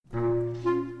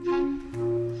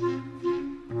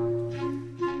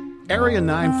Area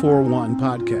 941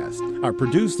 podcasts are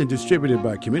produced and distributed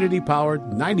by community-powered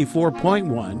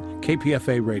 94.1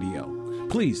 KPFA Radio.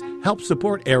 Please help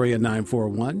support Area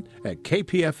 941 at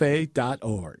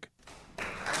kpfa.org.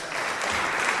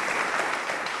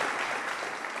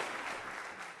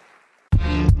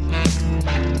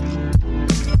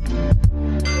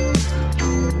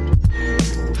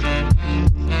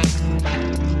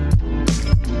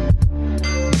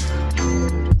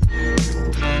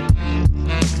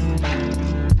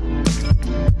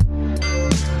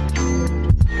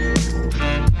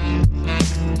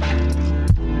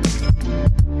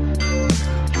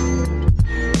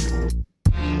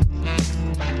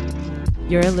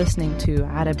 You're listening to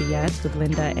Arabiyat with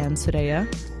Linda and Suraya.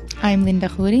 I'm Linda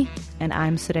Khouri. And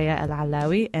I'm Suraya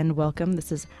Al-Alawi, and welcome.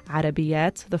 This is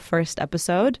Arabiyat, the first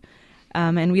episode.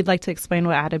 And we'd like to explain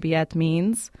what Arabiyat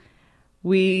means.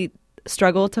 We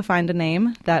struggle to find a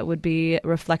name that would be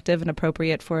reflective and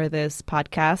appropriate for this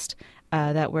podcast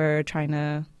that we're trying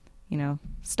to,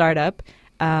 start up.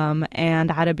 And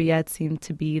Arabiyat seemed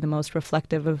to be the most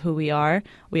reflective of who we are.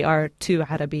 We are two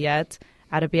Arabiyat.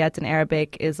 Arabiyat in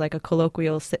Arabic is like a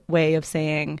colloquial way of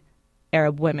saying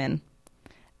Arab women.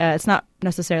 It's not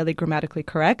necessarily grammatically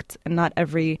correct, and not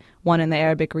everyone in the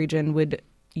Arabic region would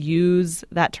use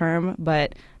that term,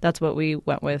 but that's what we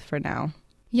went with for now.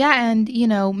 Yeah, and,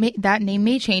 that name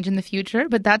may change in the future,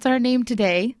 but that's our name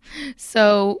today.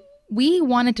 So we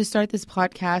wanted to start this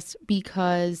podcast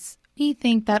because we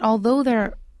think that although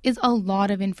there is a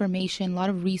lot of information, a lot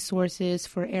of resources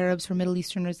for Arabs, for Middle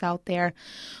Easterners out there,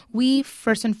 we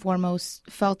first and foremost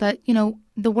felt that,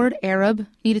 the word Arab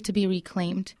needed to be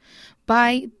reclaimed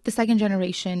by the second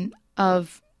generation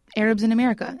of Arabs in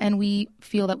America. And we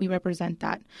feel that we represent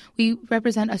that. We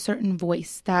represent a certain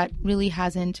voice that really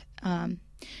hasn't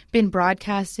been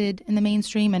broadcasted in the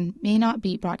mainstream and may not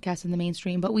be broadcasted in the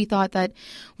mainstream, but we thought that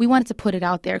we wanted to put it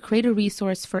out there, create a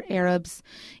resource for Arabs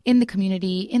in the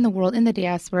community, in the world, in the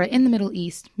diaspora, in the Middle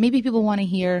East. Maybe people want to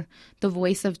hear the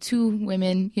voice of two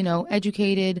women,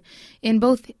 educated in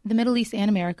both the Middle East and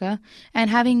America, and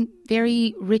having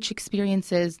very rich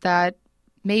experiences that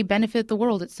may benefit the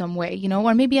world in some way,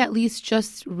 or maybe at least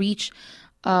just reach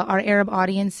our Arab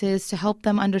audiences to help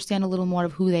them understand a little more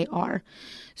of who they are.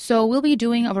 So we'll be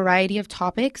doing a variety of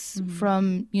topics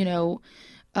from,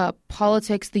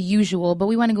 politics, the usual, but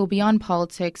we want to go beyond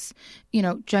politics,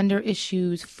 gender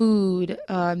issues, food,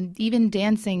 even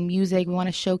dancing, music. We want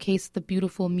to showcase the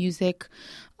beautiful music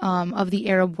of the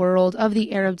Arab world, of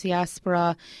the Arab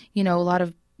diaspora. A lot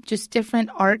of just different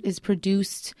art is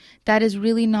produced that is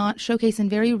really not showcased and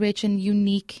very rich and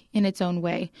unique in its own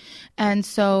way. And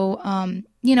so,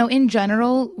 in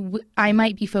general, I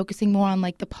might be focusing more on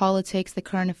like the politics, the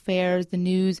current affairs, the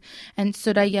news, and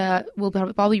Suraya will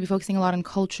probably be focusing a lot on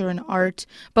culture and art,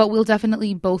 but we'll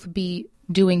definitely both be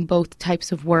doing both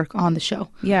types of work on the show.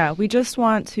 Yeah, we just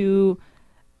want to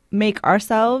make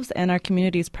ourselves and our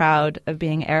communities proud of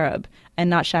being Arab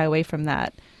and not shy away from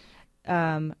that.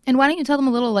 And why don't you tell them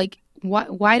a little, like,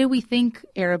 why do we think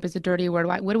Arab is a dirty word?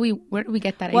 Where do we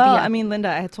get that idea? Well, I mean, Linda,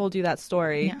 I had told you that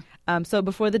story. Yeah. So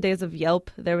before the days of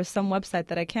Yelp, there was some website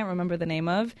that I can't remember the name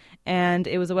of, and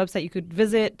it was a website you could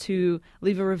visit to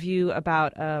leave a review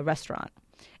about a restaurant.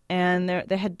 And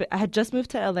I had just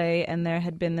moved to LA, and there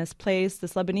had been this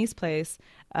Lebanese place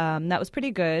that was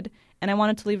pretty good, and I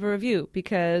wanted to leave a review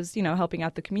because, helping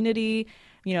out the community,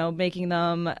 making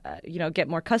them, get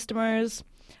more customers.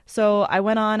 So I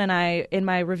went on and in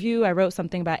my review, I wrote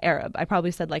something about Arab. I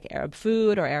probably said like Arab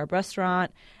food or Arab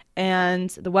restaurant. And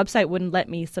the website wouldn't let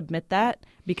me submit that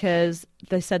because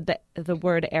they said that the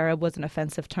word Arab was an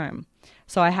offensive term.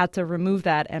 So I had to remove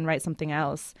that and write something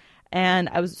else. And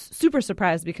I was super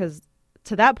surprised because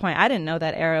to that point, I didn't know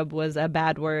that Arab was a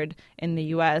bad word in the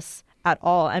U.S. at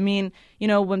all. I mean,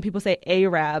 when people say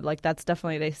Arab, like that's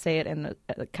definitely, they say it in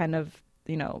a kind of,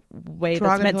 way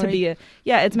that's meant to be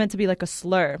it's meant to be like a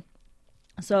slur.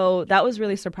 So that was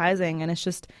really surprising. And it's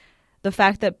just the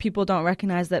fact that people don't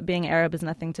recognize that being Arab is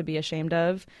nothing to be ashamed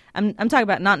of. I'm talking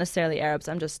about not necessarily Arabs.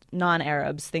 I'm just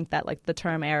non-Arabs think that like the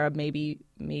term Arab may be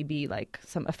like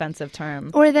some offensive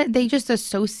term. Or that they just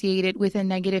associate it with a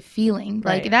negative feeling.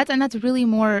 Right. Like that's really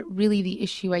the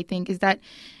issue, I think, is that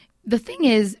the thing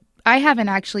is, I haven't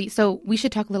actually, so we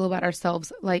should talk a little about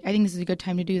ourselves. Like, I think this is a good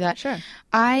time to do that. Sure.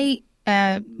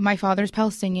 My father's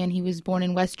Palestinian. He was born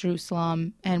in West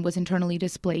Jerusalem and was internally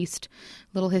displaced.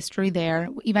 Little history there.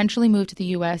 Eventually moved to the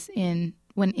U.S. in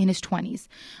his 20s.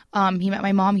 He met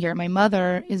my mom here. My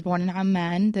mother is born in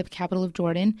Amman, the capital of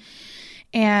Jordan.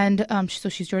 And so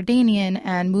she's Jordanian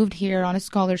and moved here on a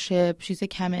scholarship. She's a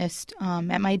chemist.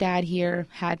 Met my dad here,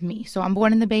 had me. So I'm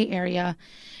born in the Bay Area.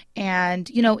 And,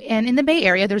 and in the Bay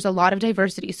Area, there's a lot of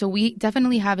diversity. So we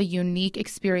definitely have a unique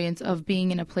experience of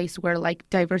being in a place where like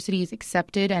diversity is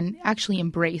accepted and actually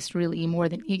embraced really more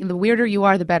than the weirder you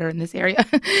are, the better in this area,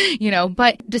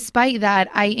 But despite that,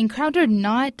 I encountered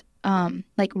not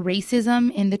like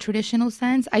racism in the traditional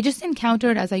sense. I just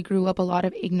encountered as I grew up a lot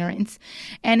of ignorance,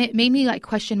 and it made me like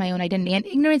question my own identity and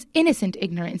ignorance, innocent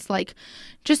ignorance, like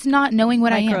just not knowing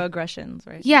what I am. Microaggressions,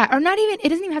 right? Yeah, or not even, it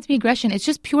doesn't even have to be aggression. It's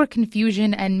just pure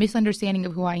confusion and misunderstanding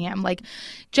of who I am. Like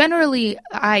generally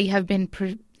I have been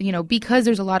because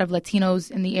there's a lot of Latinos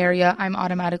in the area, I'm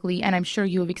automatically, and I'm sure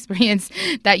you have experienced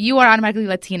that you are automatically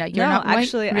Latina. You're not white?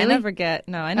 Actually, really? I never get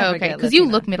okay, because you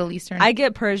look Middle Eastern. I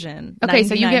get Persian. Okay,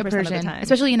 so you get Persian,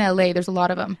 especially in LA. There's a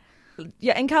lot of them.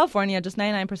 Yeah, in California, just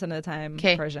 99% of the time,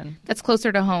 Persian. That's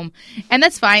closer to home. And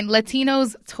that's fine.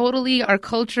 Latinos, totally, our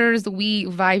cultures, we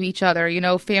vibe each other,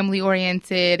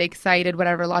 family-oriented, excited,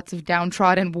 whatever, lots of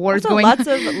downtrodden wars also going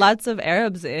on. Lots of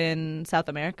Arabs in South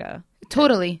America.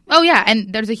 Totally. Oh, yeah.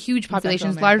 And there's a huge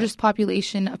population, largest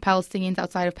population of Palestinians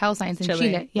outside of Palestine in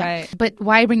Chile. Yeah. Right. But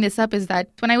why I bring this up is that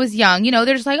when I was young, they're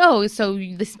just like, oh, so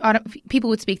people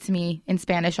would speak to me in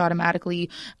Spanish automatically.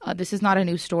 This is not a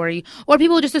new story. Or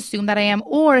people would just assume that I am.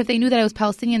 Or if they knew that I was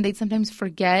Palestinian, they'd sometimes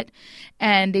forget.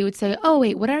 And they would say, oh,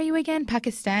 wait, what are you again?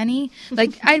 Pakistani?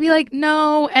 Like, I'd be like,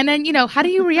 no. And then, how do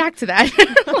you react to that?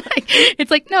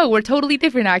 It's like, no, we're totally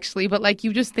different, actually. But like,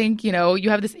 you just think, you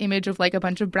have this image of like a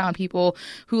bunch of brown people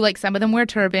who like some of them wear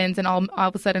turbans and all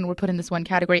of a sudden we're put in this one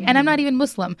category. Mm-hmm. And I'm not even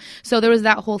Muslim. So there was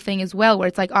that whole thing as well where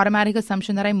it's like automatic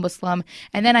assumption that I'm Muslim.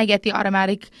 And then I get the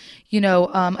automatic,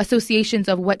 associations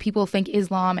of what people think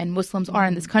Islam and Muslims are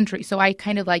in this country. So I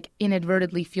kind of like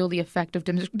inadvertently feel the effect of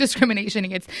discrimination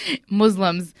against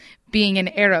Muslims being an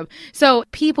Arab. So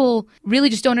people really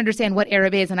just don't understand what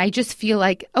Arab is. And I just feel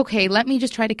like, okay, let me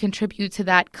just try to contribute to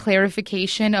that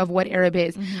clarification of what Arab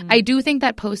is. Mm-hmm. I do think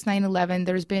that post 9/11,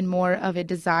 there's been more of a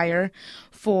desire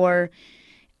for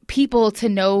people to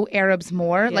know Arabs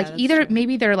more. Yeah, like either true.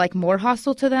 Maybe they're like more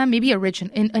hostile to them, maybe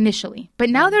initially. But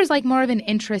now there's like more of an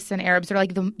interest in Arabs. They're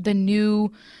like the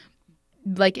new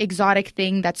like exotic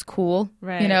thing that's cool,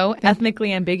 right?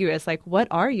 Ethnically ambiguous. Like, what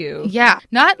are you? Yeah,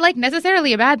 not like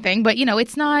necessarily a bad thing, but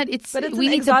it's not. But it's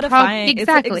exotifying.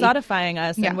 Exactly. It's exotifying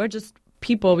us, and we're just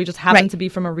people. We just happen to be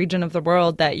from a region of the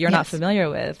world that you're not familiar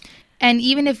with. And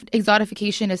even if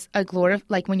exotification is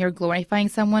like when you're glorifying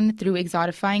someone through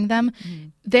exotifying them,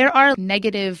 there are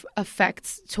negative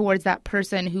effects towards that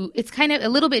person who it's kind of a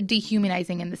little bit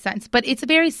dehumanizing in the sense, but it's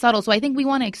very subtle. So I think we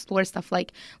want to explore stuff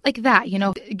like that,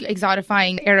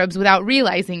 exotifying Arabs without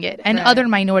realizing it and other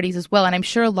minorities as well. And I'm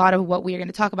sure a lot of what we are going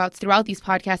to talk about throughout these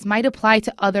podcasts might apply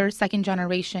to other second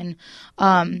generation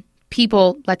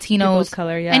people, Latinos. People of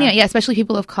color, yeah. And especially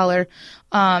people of color.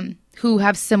 Who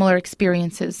have similar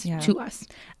experiences to us.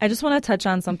 I just want to touch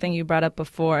on something you brought up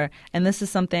before, and this is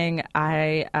something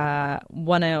I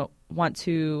want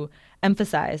to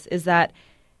emphasize, is that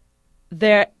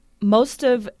most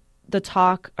of the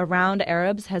talk around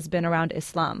Arabs has been around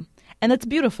Islam. And it's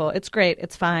beautiful. It's great.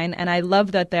 It's fine. And I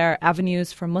love that there are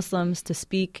avenues for Muslims to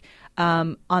speak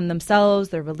on themselves,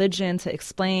 their religion, to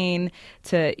explain,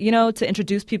 to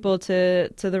introduce people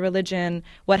to the religion,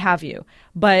 what have you.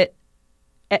 But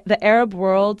the Arab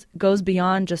world goes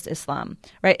beyond just Islam,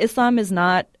 right? Islam is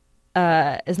not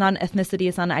an ethnicity.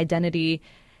 It's not an identity.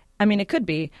 I mean, it could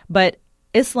be, but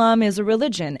Islam is a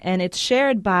religion, and it's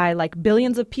shared by like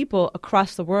billions of people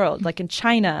across the world, like in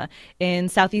China, in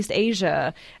Southeast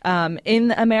Asia,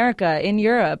 in America, in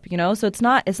Europe. So it's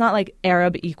not like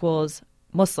Arab equals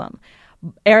Muslim.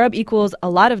 Arab equals a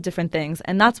lot of different things,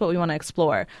 and that's what we want to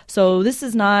explore. So this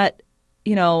is not,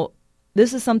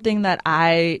 this is something that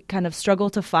I kind of struggle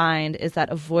to find, is that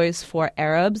a voice for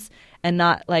Arabs and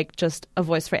not like just a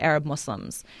voice for Arab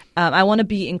Muslims. I want to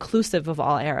be inclusive of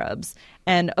all Arabs.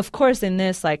 And of course in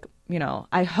this, like,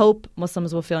 I hope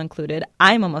Muslims will feel included.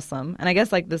 I'm a Muslim, and I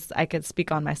guess like this, I could speak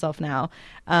on myself now.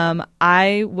 I'm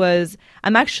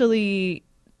actually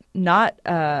not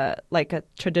like a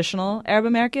traditional Arab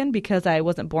American because I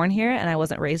wasn't born here and I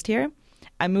wasn't raised here.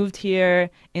 I moved here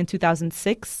in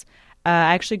 2006.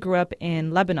 I actually grew up in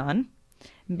Lebanon,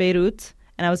 Beirut,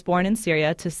 and I was born in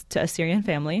Syria to a Syrian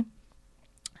family.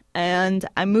 And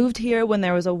I moved here when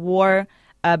there was a war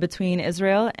between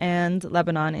Israel and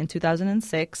Lebanon in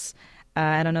 2006.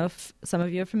 I don't know if some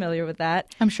of you are familiar with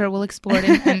that. I'm sure we'll explore it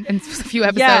in a few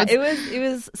episodes. Yeah, it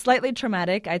was slightly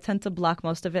traumatic. I tend to block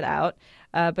most of it out,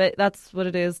 but that's what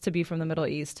it is to be from the Middle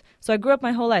East. So I grew up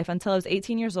my whole life until I was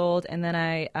 18 years old, and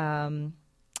then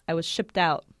I was shipped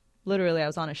out. Literally, I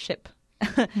was on a ship.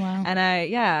 Wow.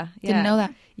 And Didn't know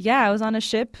that. Yeah, I was on a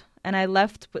ship, and I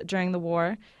left during the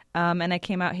war, and I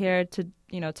came out here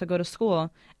to go to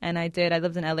school, and I did. I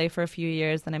lived in LA for a few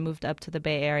years, then I moved up to the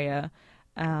Bay Area,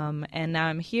 and now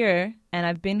I'm here, and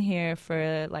I've been here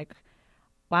for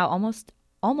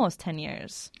almost 10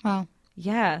 years. Wow.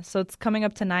 Yeah, so it's coming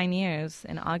up to 9 years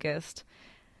in August.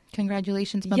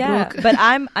 Congratulations, Mabruk. Yeah, but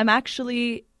I'm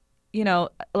actually, a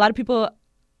lot of people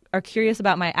are curious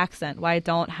about my accent, why I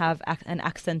don't have an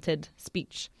accented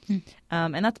speech.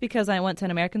 And that's because I went to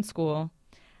an American school.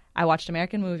 I watched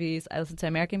American movies. I listened to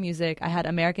American music. I had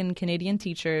American Canadian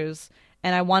teachers,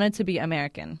 and I wanted to be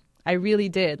American. I really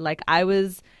did.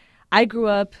 I grew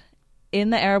up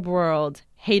in the Arab world,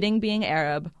 hating being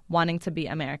Arab, wanting to be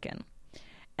American.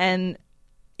 And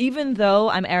even though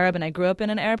I'm Arab and I grew up in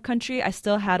an Arab country, I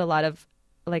still had a lot of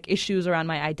issues around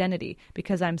my identity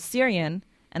because I'm Syrian.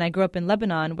 And I grew up in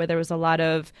Lebanon, where there was a lot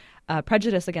of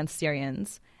prejudice against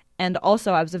Syrians. And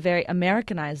also, I was a very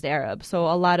Americanized Arab. So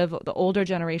a lot of the older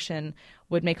generation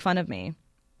would make fun of me.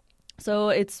 So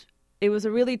it was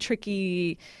a really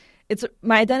tricky.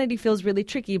 My identity feels really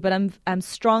tricky, but I'm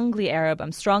strongly Arab,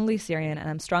 I'm strongly Syrian, and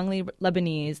I'm strongly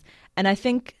Lebanese. And I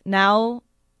think now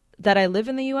that I live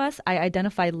in the U.S., I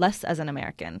identify less as an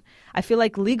American. I feel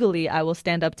like legally I will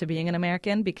stand up to being an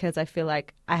American because I feel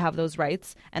like I have those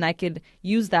rights and I could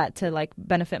use that to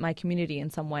benefit my community in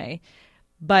some way.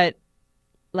 But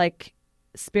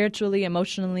spiritually,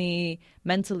 emotionally,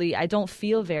 mentally, I don't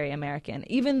feel very American,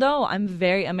 even though I'm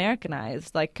very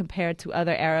Americanized, compared to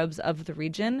other Arabs of the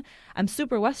region. I'm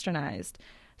super westernized.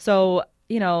 So,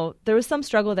 there was some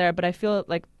struggle there, but I feel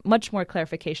much more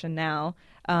clarification now.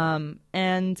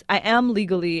 And I am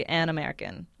legally an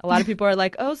American. A lot of people are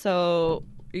like, oh, so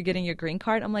you're getting your green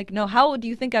card? I'm like, no, how do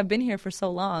you think I've been here for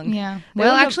so long? Yeah.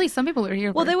 Well, actually, some people are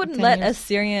here. Well, they wouldn't let a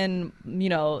Syrian,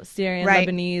 right.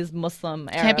 Lebanese, Muslim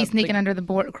Arab. Can't be sneaking under the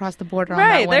board, across the border. Right. On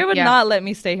that one. They would not let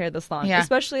me stay here this long. Yeah.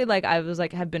 Especially I was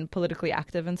have been politically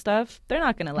active and stuff. They're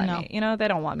not going to let me. They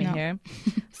don't want me here.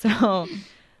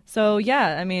 So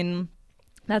yeah, I mean,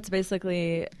 that's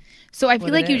basically. So I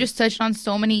feel like you just touched on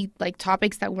so many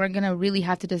topics that we're gonna really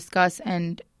have to discuss,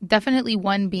 and definitely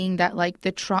one being that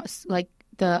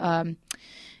the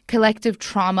collective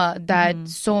trauma that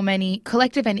so many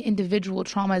collective and individual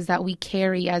traumas that we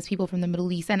carry as people from the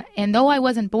Middle East, and though I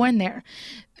wasn't born there,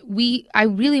 I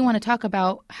really want to talk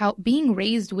about how being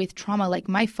raised with trauma,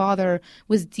 my father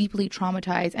was deeply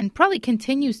traumatized and probably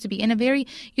continues to be in a very,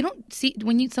 you don't see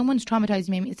when someone's traumatized,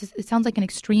 maybe it sounds like an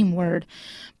extreme word,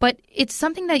 but it's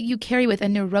something that you carry with a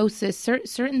neurosis,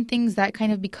 certain things that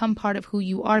kind of become part of who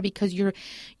you are because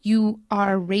you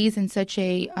are raised in such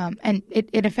a, and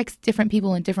it affects different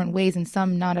people in different ways, and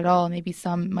some not at all, maybe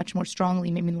some much more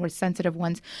strongly, maybe the more sensitive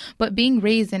ones, but being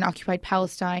raised in occupied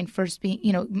Palestine, first being,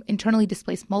 internally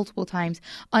displaced multiple times,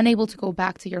 unable to go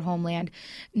back to your homeland,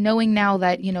 knowing now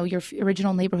that, your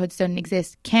original neighborhoods don't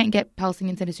exist, can't get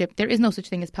Palestinian citizenship. There is no such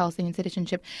thing as Palestinian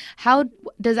citizenship. How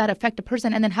does that affect a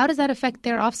person? And then how does that affect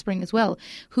their offspring as well,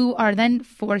 who are then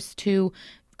forced to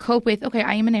cope with, okay,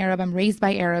 I am an Arab, I'm raised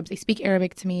by Arabs, they speak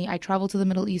Arabic to me, I travel to the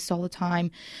Middle East all the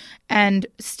time, and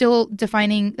still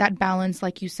defining that balance,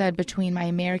 like you said, between my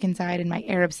American side and my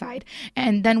Arab side.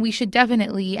 And then we should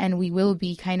definitely, and we will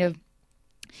be kind of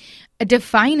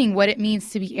defining what it means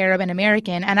to be Arab and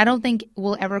American. And I don't think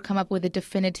we'll ever come up with a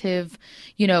definitive,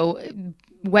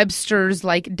 Webster's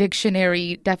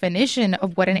dictionary definition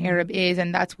of what an Arab is.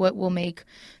 And that's what will make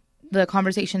the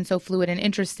conversation so fluid and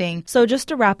interesting. So just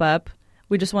to wrap up,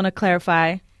 we just want to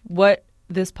clarify what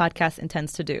this podcast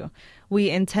intends to do. We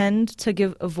intend to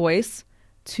give a voice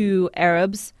to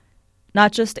Arabs,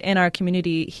 not just in our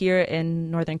community here in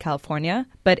Northern California,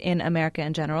 but in America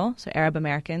in general, so Arab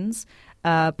Americans,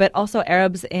 but also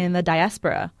Arabs in the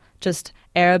diaspora, just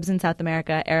Arabs in South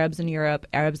America, Arabs in Europe,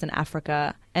 Arabs in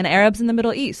Africa, and Arabs in the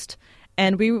Middle East.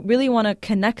 And we really want to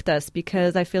connect us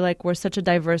because I feel like we're such a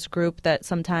diverse group that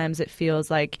sometimes it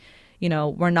feels like,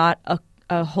 we're not a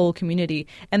whole community.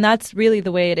 And that's really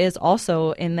the way it is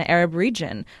also in the Arab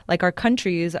region. Our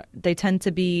countries, they tend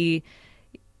to be,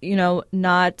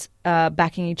 not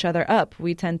backing each other up.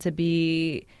 We tend to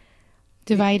be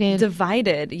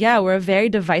divided. Yeah, we're a very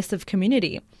divisive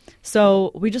community.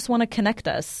 So we just want to connect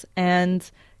us and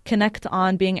connect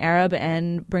on being Arab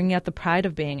and bringing out the pride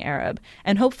of being Arab.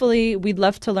 And hopefully we'd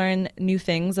love to learn new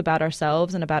things about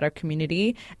ourselves and about our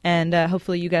community. And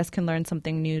hopefully you guys can learn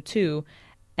something new too.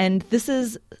 And this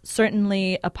is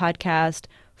certainly a podcast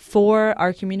for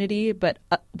our community, but,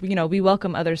 we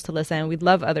welcome others to listen. We'd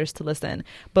love others to listen.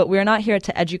 But we're not here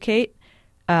to educate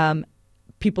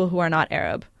people who are not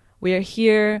Arab. We are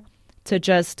here to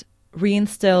just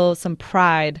reinstill some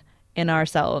pride in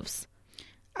ourselves.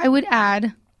 I would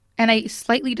add, and I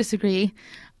slightly disagree,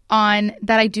 on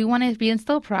that I do want to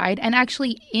reinstill pride. And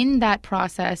actually in that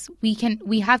process, we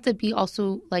have to be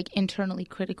also like internally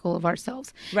critical of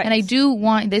ourselves. Right. And I do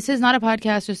want, this is not a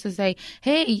podcast just to say,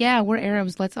 hey, yeah, we're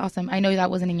Arabs. That's awesome. I know that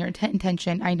wasn't in your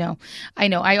intention. I know. I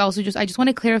just want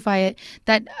to clarify it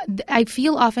that I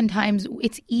feel oftentimes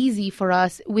it's easy for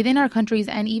us within our countries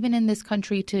and even in this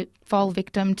country to fall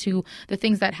victim to the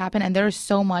things that happen. And there's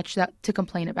so much to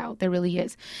complain about. There really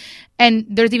is. And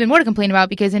there's even more to complain about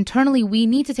because internally we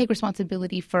need to take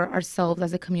responsibility for ourselves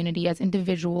as a community, as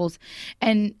individuals,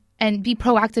 and be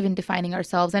proactive in defining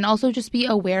ourselves, and also just be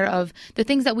aware of the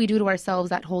things that we do to ourselves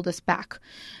that hold us back.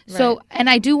 Right. So, and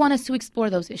I do want us to explore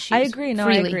those issues. I agree. No,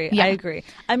 freely. I agree. Yeah. I agree.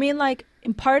 I mean, like,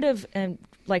 part of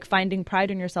like finding pride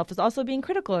in yourself is also being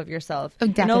critical of yourself. Oh,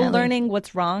 definitely. Learning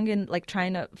what's wrong and like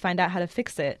trying to find out how to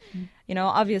fix it.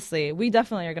 Obviously, we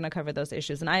definitely are going to cover those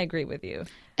issues, and I agree with you.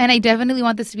 And I definitely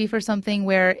want this to be for something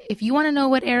where if you want to know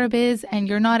what Arab is and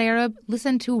you're not Arab,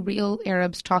 listen to real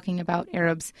Arabs talking about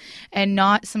Arabs and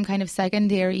not some kind of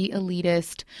secondary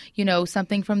elitist,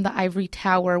 something from the ivory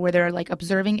tower where they're like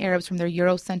observing Arabs from their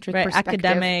Eurocentric perspective.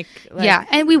 Academic. Yeah,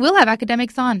 and we will have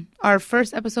academics on. Our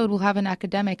first episode will have an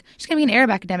academic. She's going to be an Arab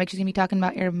academic. She's going to be talking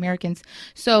about Arab Americans.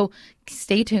 So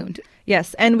stay tuned.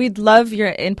 Yes, and we'd love your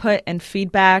input and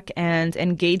feedback and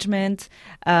engagement.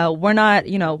 We're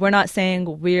not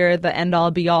saying we're the end all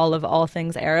be all of all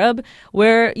things Arab.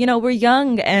 We're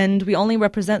young and we only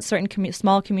represent certain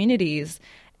small communities,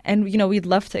 and we'd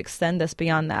love to extend this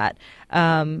beyond that.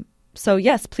 So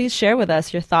yes, please share with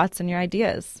us your thoughts and your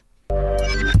ideas.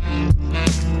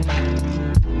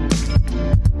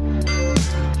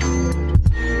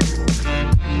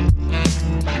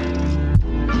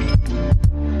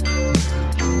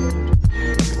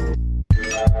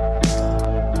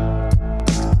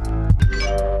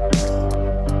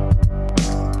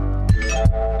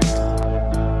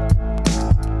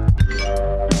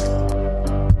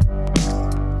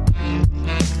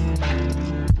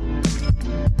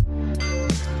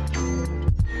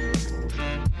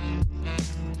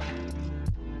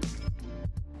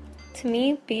 To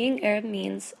me, being Arab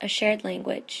means a shared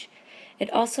language.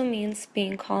 It also means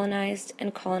being colonized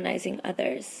and colonizing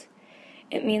others.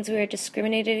 It means we are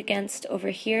discriminated against over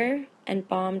here and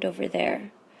bombed over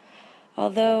there.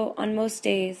 Although, on most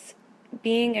days,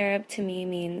 being Arab to me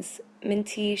means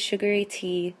minty, sugary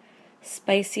tea,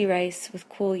 spicy rice with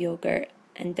cool yogurt,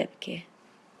 and debke.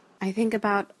 I think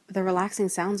about the relaxing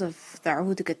sounds of the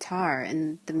oud guitar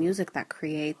and the music that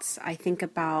creates. I think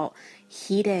about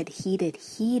heated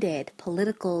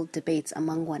political debates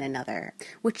among one another,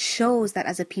 which shows that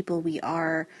as a people we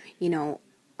are,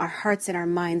 our hearts and our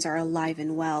minds are alive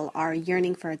and well. Our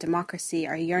yearning for a democracy,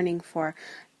 our yearning for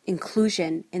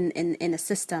inclusion in a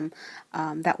system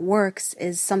that works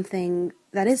is something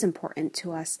that is important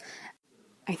to us.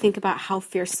 I think about how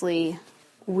fiercely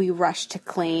we rush to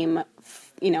claim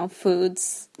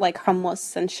foods like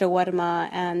hummus and shawarma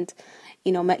and,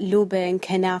 matlube and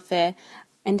kenafe,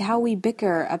 and how we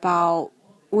bicker about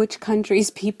which country's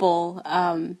people,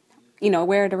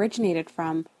 where it originated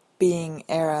from. Being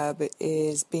Arab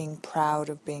is being proud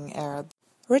of being Arab.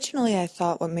 Originally, I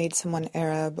thought what made someone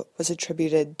Arab was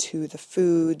attributed to the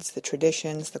foods, the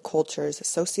traditions, the cultures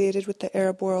associated with the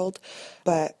Arab world,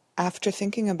 but after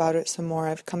thinking about it some more,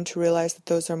 I've come to realize that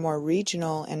those are more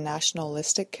regional and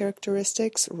nationalistic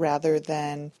characteristics rather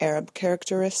than Arab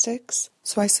characteristics.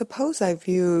 So I suppose I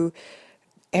view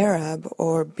Arab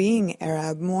or being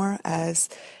Arab more as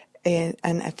an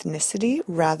ethnicity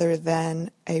rather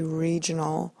than a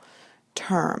regional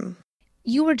term.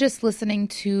 You were just listening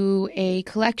to a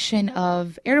collection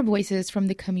of Arab voices from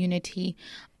the community,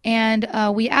 and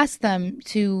we asked them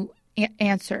to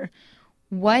answer,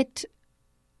 what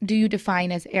do you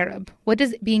define as Arab? What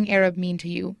does being Arab mean to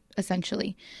you,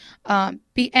 essentially? And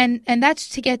that's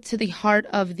to get to the heart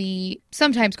of the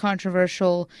sometimes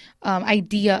controversial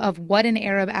idea of what an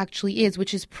Arab actually is,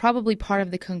 which is probably part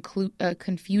of the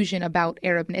confusion about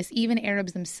Arabness. Even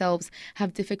Arabs themselves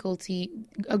have difficulty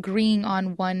agreeing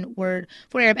on one word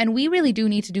for Arab. And we really do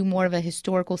need to do more of a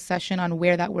historical session on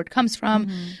where that word comes from.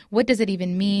 Mm-hmm. What does it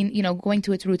even mean? Going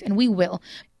to its roots. And we will.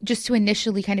 Just to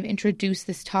initially kind of introduce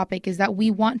this topic is that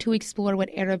we want to explore what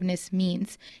Arabness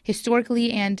means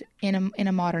historically and in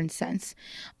a modern sense,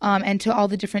 and to all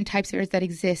the different types of Arabs that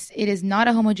exist. It is not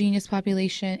a homogeneous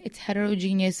population. It's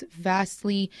heterogeneous,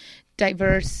 vastly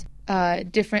diverse,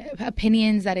 different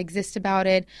opinions that exist about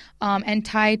it, and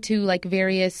tied to like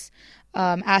various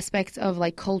aspects of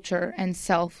like culture and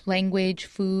self, language,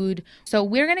 food. So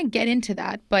we're going to get into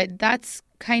that, but that's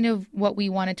kind of what we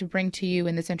wanted to bring to you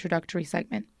in this introductory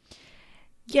segment.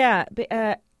 Yeah,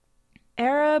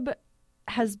 Arab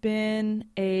has been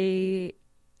a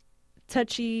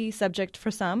touchy subject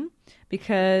for some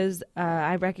because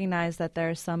I recognize that there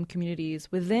are some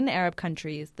communities within Arab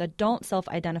countries that don't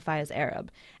self-identify as Arab,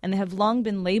 and they have long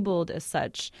been labeled as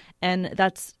such, and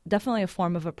that's definitely a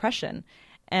form of oppression.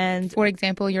 And for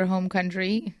example, your home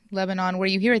country, Lebanon, where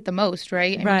you hear it the most,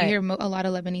 right? I mean, right. You hear a lot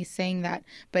of Lebanese saying that,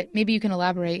 but maybe you can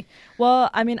elaborate. Well,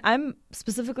 I mean, I'm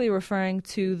specifically referring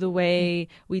to the way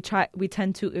we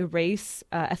tend to erase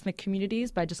ethnic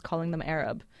communities by just calling them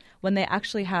Arab, when they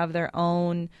actually have their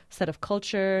own set of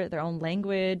culture, their own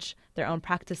language, their own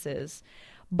practices.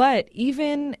 But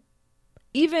even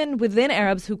within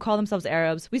Arabs who call themselves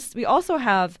Arabs, we also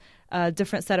have a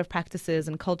different set of practices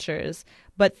and cultures.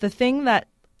 But the thing that,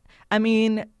 I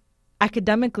mean,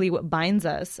 academically, what binds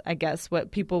us, I guess,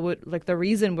 what people would, like the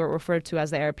reason we're referred to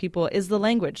as the Arab people is the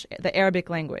language, the Arabic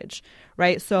language,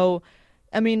 right? So,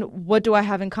 I mean, what do I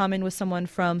have in common with someone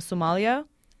from Somalia?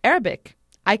 Arabic.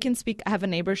 I have a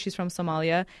neighbor, she's from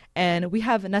Somalia, and we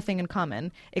have nothing in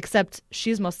common except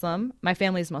she's Muslim, my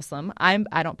family's Muslim. I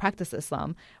don't practice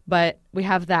Islam, but we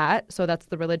have that, so that's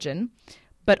the religion.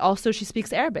 But also she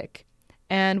speaks Arabic,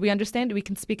 and we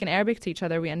can speak in Arabic to each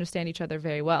other. We understand each other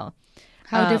very well.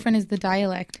 How different is the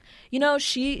dialect? You know,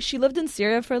 she lived in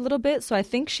Syria for a little bit, so I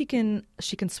think she can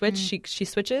switch. She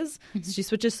switches. Mm-hmm. She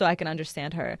switches so I can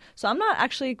understand her. So I'm not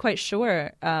actually quite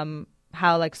sure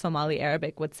how like Somali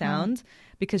Arabic would sound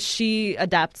because she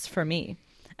adapts for me.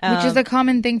 Which is a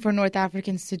common thing for North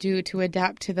Africans to do, to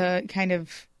adapt to the kind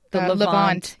of the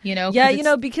Levant, you know? Yeah, you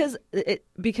know, because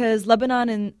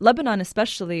Lebanon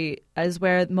especially is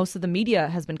where most of the media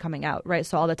has been coming out, right?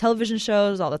 So all the television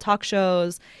shows, all the talk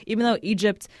shows, even though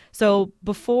Egypt, so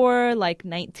before the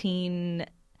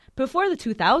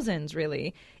 2000s,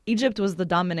 really, Egypt was the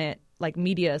dominant like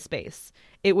media space.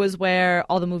 It was where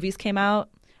all the movies came out,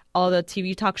 all the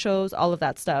TV talk shows, all of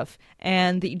that stuff.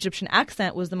 And the Egyptian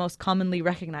accent was the most commonly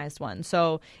recognized one.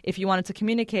 So if you wanted to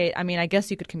communicate, I mean, I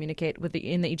guess you could communicate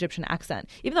in the Egyptian accent,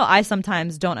 even though I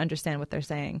sometimes don't understand what they're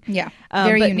saying. Yeah,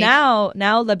 very unique. Now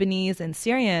Lebanese and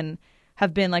Syrian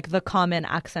have been like the common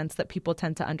accents that people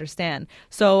tend to understand.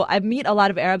 So I meet a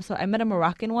lot of Arabs. So I met a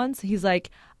Moroccan once. He's like,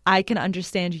 I can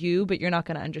understand you, but you're not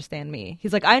going to understand me.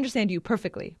 He's like, I understand you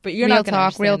perfectly, but you're not going to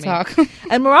understand real me. talk.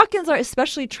 And Moroccans are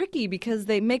especially tricky because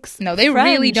they mix they French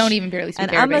really don't even barely speak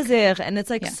and Arabic. Amazigh, and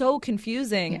it's like so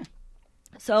confusing. Yeah.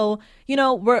 So, you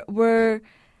know, we're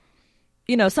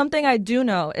you know, something I do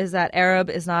know is that Arab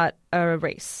is not a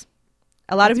race.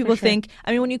 A lot of people think,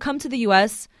 I mean, when you come to the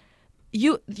U.S.,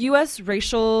 U.S.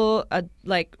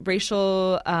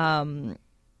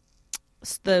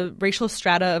 the racial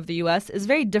strata of the U.S. is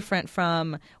very different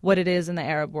from what it is in the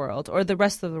Arab world or the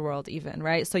rest of the world even,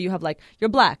 right? So you have like, you're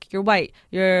black, you're white,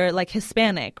 you're like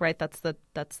Hispanic, right? That's the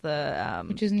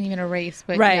which isn't even a race,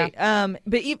 but right. Yeah.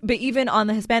 But even on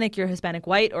the Hispanic, you're Hispanic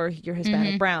white or you're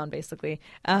Hispanic brown, basically.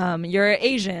 You're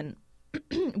Asian,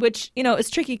 which, you know, is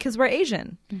tricky because we're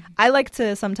Asian. Mm-hmm. I like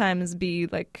to sometimes be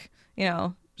like, you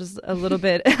know, just a little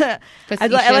bit. I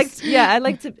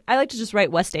like to just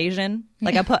write West Asian.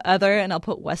 Like I put other and I'll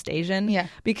put West Asian. Yeah.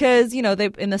 Because, you know, they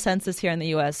in the census here in the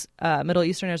U.S., Middle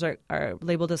Easterners are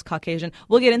labeled as Caucasian.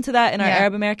 We'll get into that in our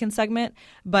Arab American segment.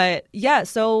 But yeah,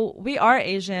 so we are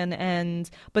Asian,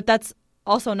 but that's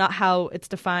also not how it's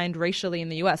defined racially in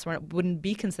the U.S. We wouldn't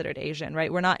be considered Asian,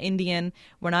 right? We're not Indian.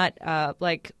 We're not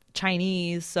like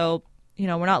Chinese. So, you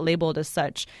know, we're not labeled as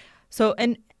such. So,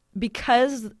 and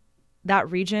because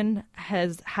that region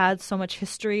has had so much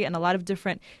history and a lot of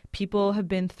different people have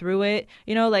been through it.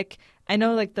 You know, like I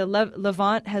know like the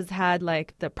Levant has had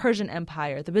like the Persian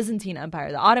Empire, the Byzantine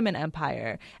Empire, the Ottoman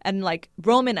Empire, and like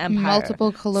Roman Empire.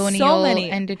 Multiple colonial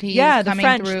entities coming the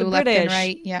French, through the left British. and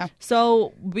right. Yeah.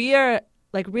 So we are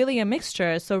like really a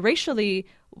mixture. So racially,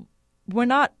 we're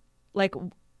not like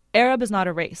Arab is not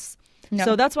a race. No.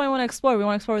 So that's what I want to explore. We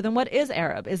want to explore then what is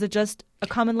Arab? Is it just a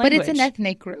common language? But it's an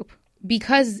ethnic group.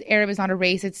 Because Arab is not a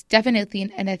race, it's definitely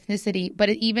an ethnicity. But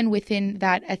even within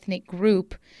that ethnic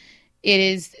group, it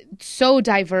is so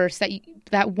diverse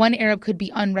that one Arab could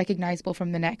be unrecognizable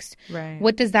from the next. Right.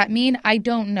 What does that mean? I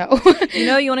don't know. You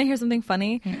know, you want to hear something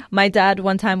funny? My dad,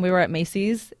 one time we were at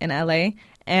Macy's in LA,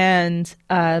 and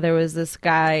there was this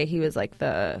guy. He was like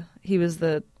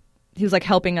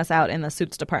helping us out in the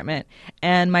suits department.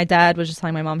 And my dad was just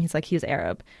telling my mom, he's like, he's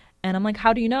Arab. And I'm like,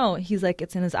 how do you know? He's like,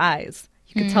 it's in his eyes.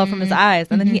 You could tell from his eyes.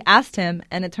 And then he asked him,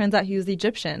 and it turns out he was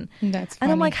Egyptian. That's funny.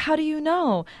 And I'm like, how do you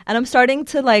know? And I'm starting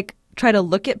to like try to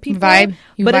look at people.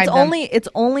 You but vibe it's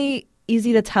only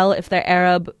easy to tell if they're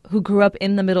Arab who grew up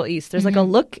in the Middle East. There's like a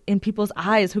look in people's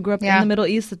eyes who grew up in the Middle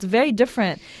East. It's very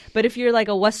different. But if you're like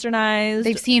a westernized...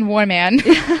 They've seen War Man.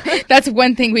 That's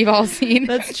one thing we've all seen.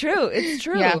 That's true. It's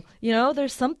true. Yeah. You know,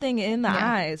 there's something in the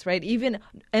eyes, right?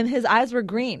 And his eyes were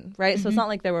green, right? So it's not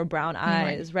like there were brown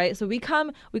eyes, right? So we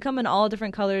come in all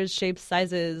different colors, shapes,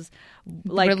 sizes,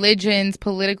 like religions,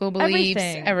 political beliefs,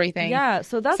 everything. Yeah,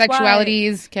 so that's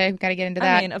sexualities. Okay, got to get into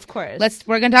that. I mean, of course.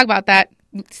 We're going to talk about that.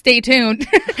 Stay tuned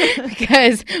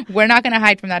because we're not going to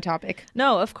hide from that topic.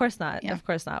 No, of course not. Yeah. Of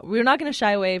course not. We're not going to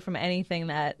shy away from anything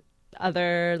that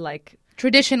other like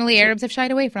traditionally Arabs have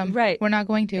shied away from. Right. We're not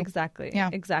going to. Exactly. Yeah.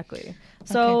 Exactly.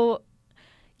 So,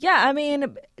 yeah, I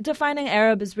mean, defining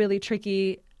Arab is really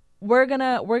tricky. We're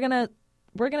gonna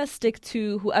stick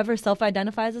to whoever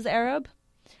self-identifies as Arab.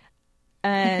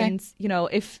 And, you know,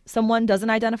 if someone doesn't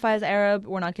identify as Arab,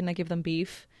 we're not going to give them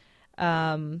beef.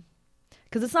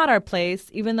 Because it's not our place,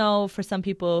 even though for some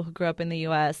people who grew up in the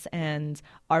U.S. and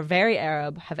are very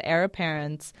Arab, have Arab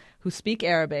parents who speak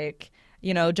Arabic,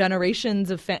 you know,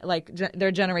 generations of their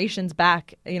generations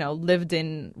back, you know, lived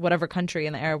in whatever country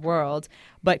in the Arab world,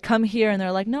 but come here and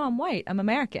they're like, no, I'm white, I'm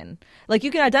American. Like,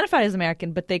 you can identify as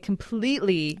American, but they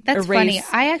completely That's erase. Funny.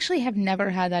 I actually have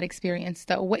never had that experience,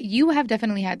 though. What you have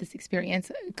definitely had this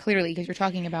experience, clearly, because you're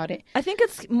talking about it. I think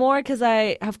it's more because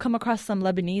I have come across some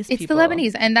Lebanese people. It's the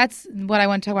Lebanese, and that's what I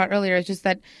want to talk about earlier. Is just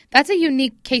that's a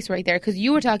unique case right there, because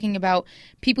you were talking about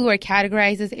people who are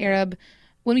categorized as Arab.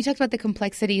 When we talked about the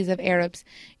complexities of Arabs,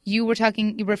 you were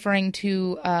referring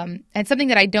to, and something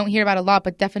that I don't hear about a lot,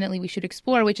 but definitely we should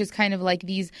explore, which is kind of like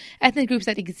these ethnic groups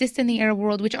that exist in the Arab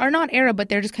world, which are not Arab, but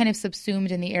they're just kind of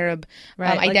subsumed in the Arab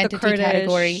identity like the Kurdish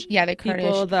category. Yeah, the Kurdish.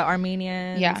 People, the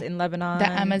Armenians in Lebanon.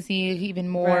 The Amazigh, even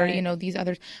more, you know, these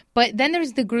others. But then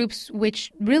there's the groups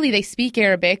which really they speak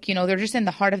Arabic, you know, they're just in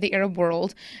the heart of the Arab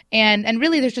world. And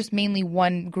really there's just mainly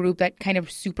one group that kind of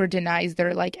super denies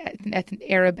their like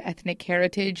Arab ethnic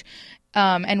heritage.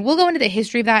 And we'll go into the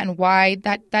history of that and why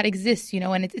that exists, you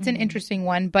know, and it's an interesting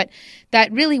one. But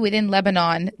that really within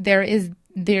Lebanon, there are a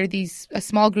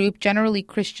small group, generally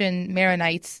Christian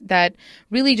Maronites, that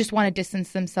really just want to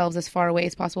distance themselves as far away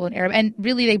as possible in Arab. And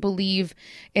really they believe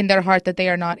in their heart that they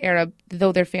are not Arab,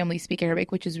 though their families speak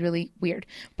Arabic, which is really weird.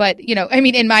 But, you know, I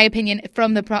mean, in my opinion,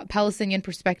 from the Palestinian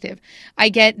perspective, I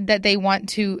get that they want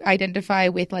to identify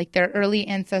with like their early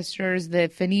ancestors, the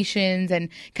Phoenicians, and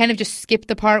kind of just skip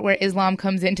the part where Islam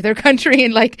comes into their country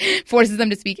and like forces them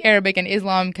to speak Arabic and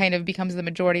Islam kind of becomes the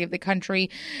majority of the country.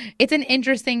 It's an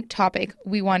interesting topic.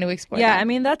 We want to explore that.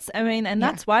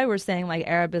 That's why we're saying like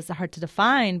Arab is hard to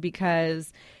define,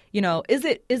 because, you know, is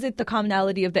it the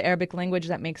commonality of the Arabic language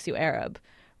that makes you Arab,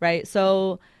 right?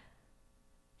 So,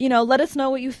 you know, let us know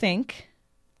what you think.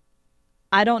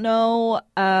 I don't know.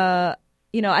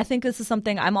 You know, I think this is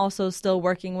something I'm also still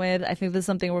working with. I think this is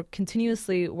something we'll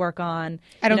continuously work on.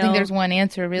 I don't think there's one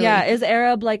answer, really. Yeah, is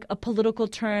Arab like a political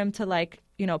term to like,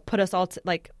 you know, put us all to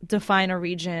like define a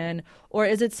region, or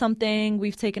is it something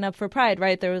we've taken up for pride,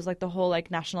 right? There was like the whole like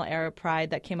national Arab pride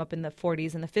that came up in the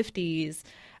 40s and the 50s.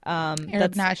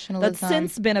 Arab nationalism. That's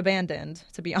since been abandoned,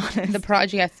 to be honest. The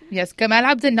project, yes. Gamal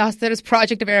Abdel Nasser's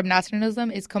project of Arab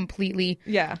nationalism is completely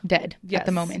dead at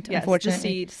the moment,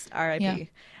 unfortunately. Just RIP.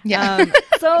 Yeah.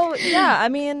 So, yeah, I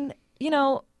mean, you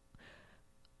know,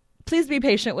 please be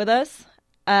patient with us.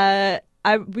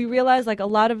 We realize like a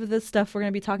lot of the stuff we're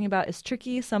going to be talking about is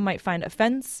tricky. Some might find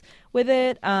offense with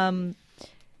it. You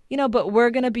know, but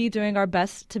we're going to be doing our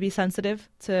best to be sensitive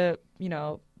to, you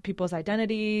know, people's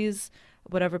identities,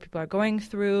 whatever people are going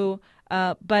through.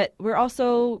 But we're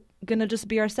also going to just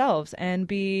be ourselves and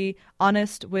be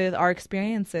honest with our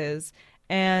experiences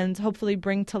and hopefully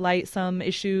bring to light some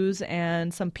issues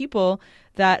and some people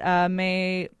that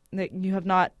that you have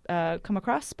not come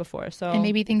across before. So, and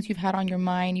maybe things you've had on your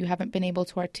mind you haven't been able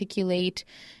to articulate,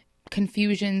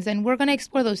 confusions, and we're going to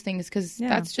explore those things because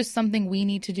that's just something we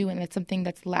need to do, and it's something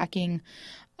that's lacking.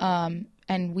 And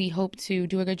we hope to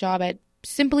do a good job at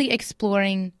simply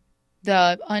exploring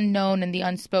the unknown and the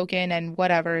unspoken and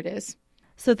whatever it is.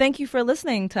 So thank you for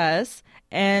listening to us,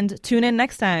 and tune in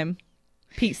next time.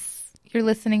 Peace. You're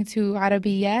listening to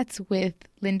Arabiyat with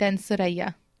Linda and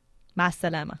Soraya. Ma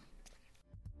salama.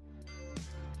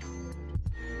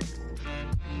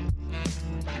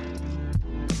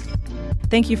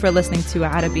 Thank you for listening to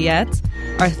Arabiyat.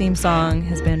 Our theme song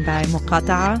has been by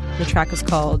Muqata'a. The track is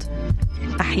called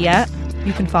Ahya.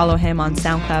 You can follow him on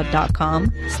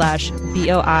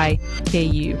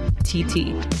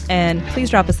soundcloud.com/BOIKUTT. And please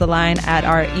drop us a line at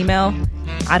our email,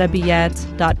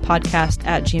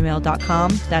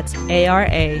 arabiat.podcast@gmail.com. That's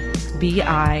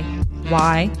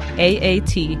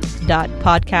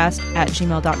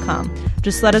arabiyaat.podcast@gmail.com.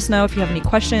 Just let us know if you have any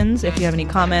questions, if you have any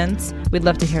comments. We'd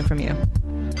love to hear from you.